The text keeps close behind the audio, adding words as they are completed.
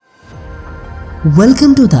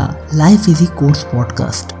Welcome to the Life Easy Course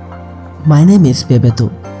podcast. My name is Bebeto.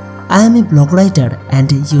 I am a blog writer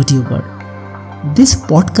and a YouTuber. This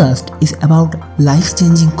podcast is about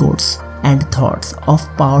life-changing quotes and thoughts of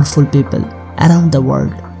powerful people around the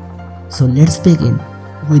world. So let's begin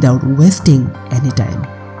without wasting any time.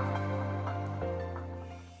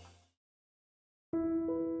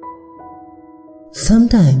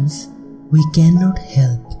 Sometimes we cannot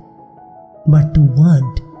help but to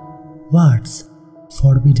want what's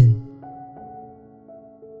forbidden.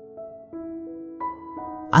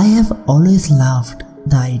 I have always loved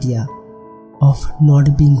the idea of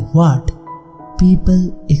not being what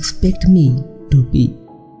people expect me to be.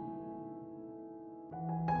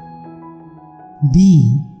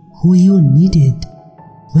 Be who you needed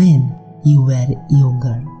when you were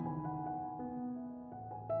younger.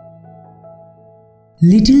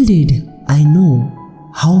 Little did I know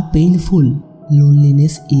how painful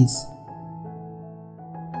loneliness is.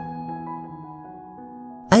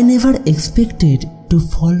 I never expected to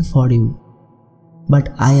fall for you, but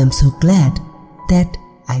I am so glad that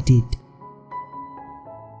I did.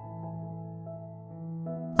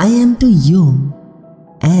 I am too young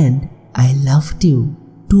and I loved you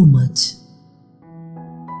too much.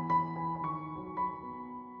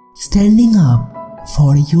 Standing up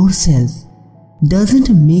for yourself doesn't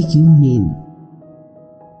make you mean.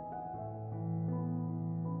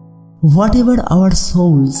 Whatever our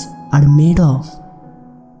souls are made of,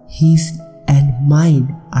 his and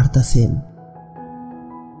mine are the same.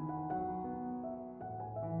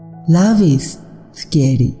 Love is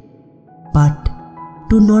scary, but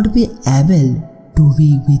to not be able to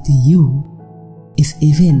be with you is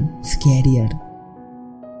even scarier.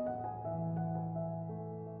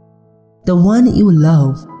 The one you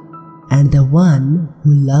love and the one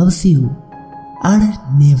who loves you are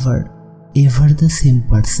never ever the same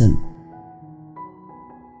person.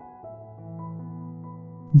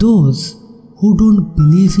 Those who don't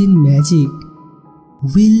believe in magic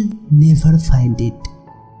will never find it.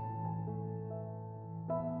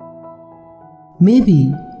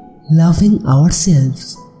 Maybe loving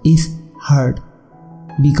ourselves is hard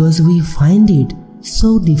because we find it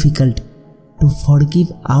so difficult to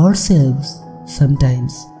forgive ourselves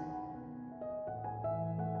sometimes.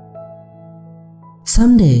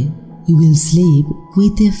 Someday you will sleep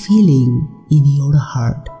with a feeling in your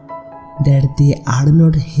heart that they are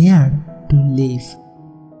not here to live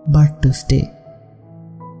but to stay.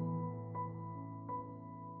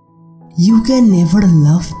 You can never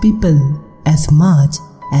love people as much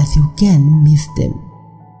as you can miss them.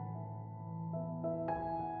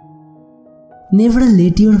 Never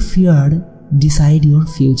let your fear decide your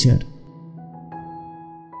future.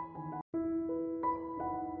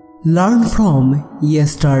 Learn from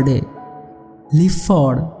yesterday, live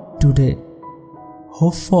for today,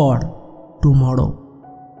 hope for tomorrow.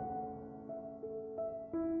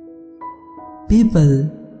 People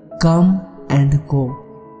come and go,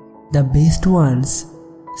 the best ones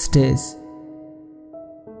stays.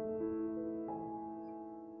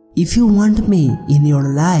 If you want me in your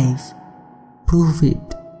life, prove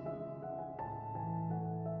it.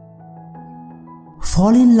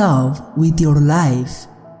 Fall in love with your life,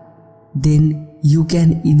 then you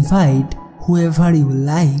can invite whoever you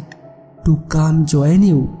like to come join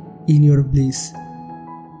you in your bliss.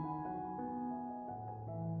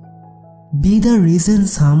 Be the reason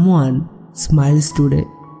someone smiles today.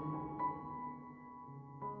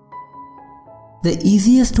 The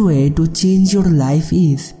easiest way to change your life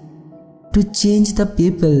is to change the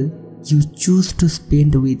people you choose to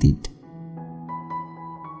spend with it.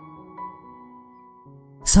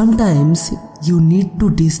 Sometimes you need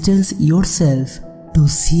to distance yourself to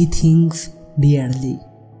see things clearly.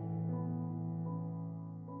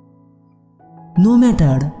 No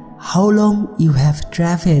matter how long you have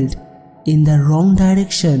traveled in the wrong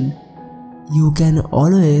direction, you can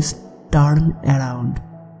always turn around.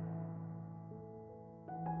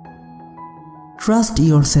 Trust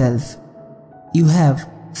yourself. You have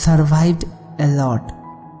survived a lot,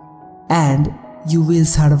 and you will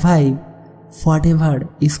survive whatever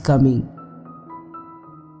is coming.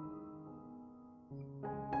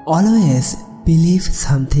 Always believe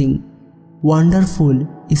something wonderful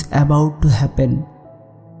is about to happen.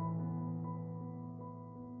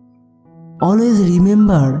 Always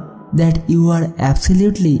remember that you are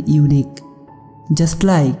absolutely unique, just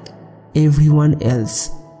like everyone else.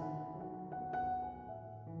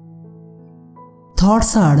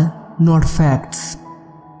 Thoughts are not facts.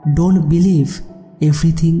 Don't believe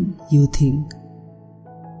everything you think.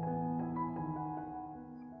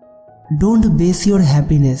 Don't base your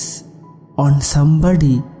happiness on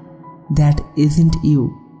somebody that isn't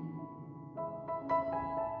you.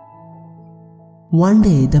 One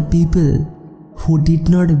day the people who did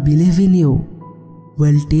not believe in you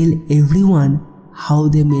will tell everyone how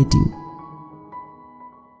they met you.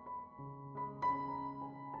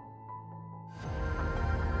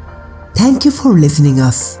 Thank you for listening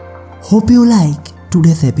us. Hope you like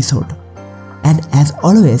today's episode. And as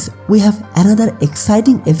always, we have another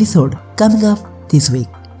exciting episode coming up this week.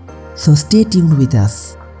 So stay tuned with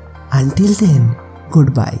us. Until then,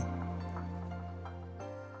 goodbye.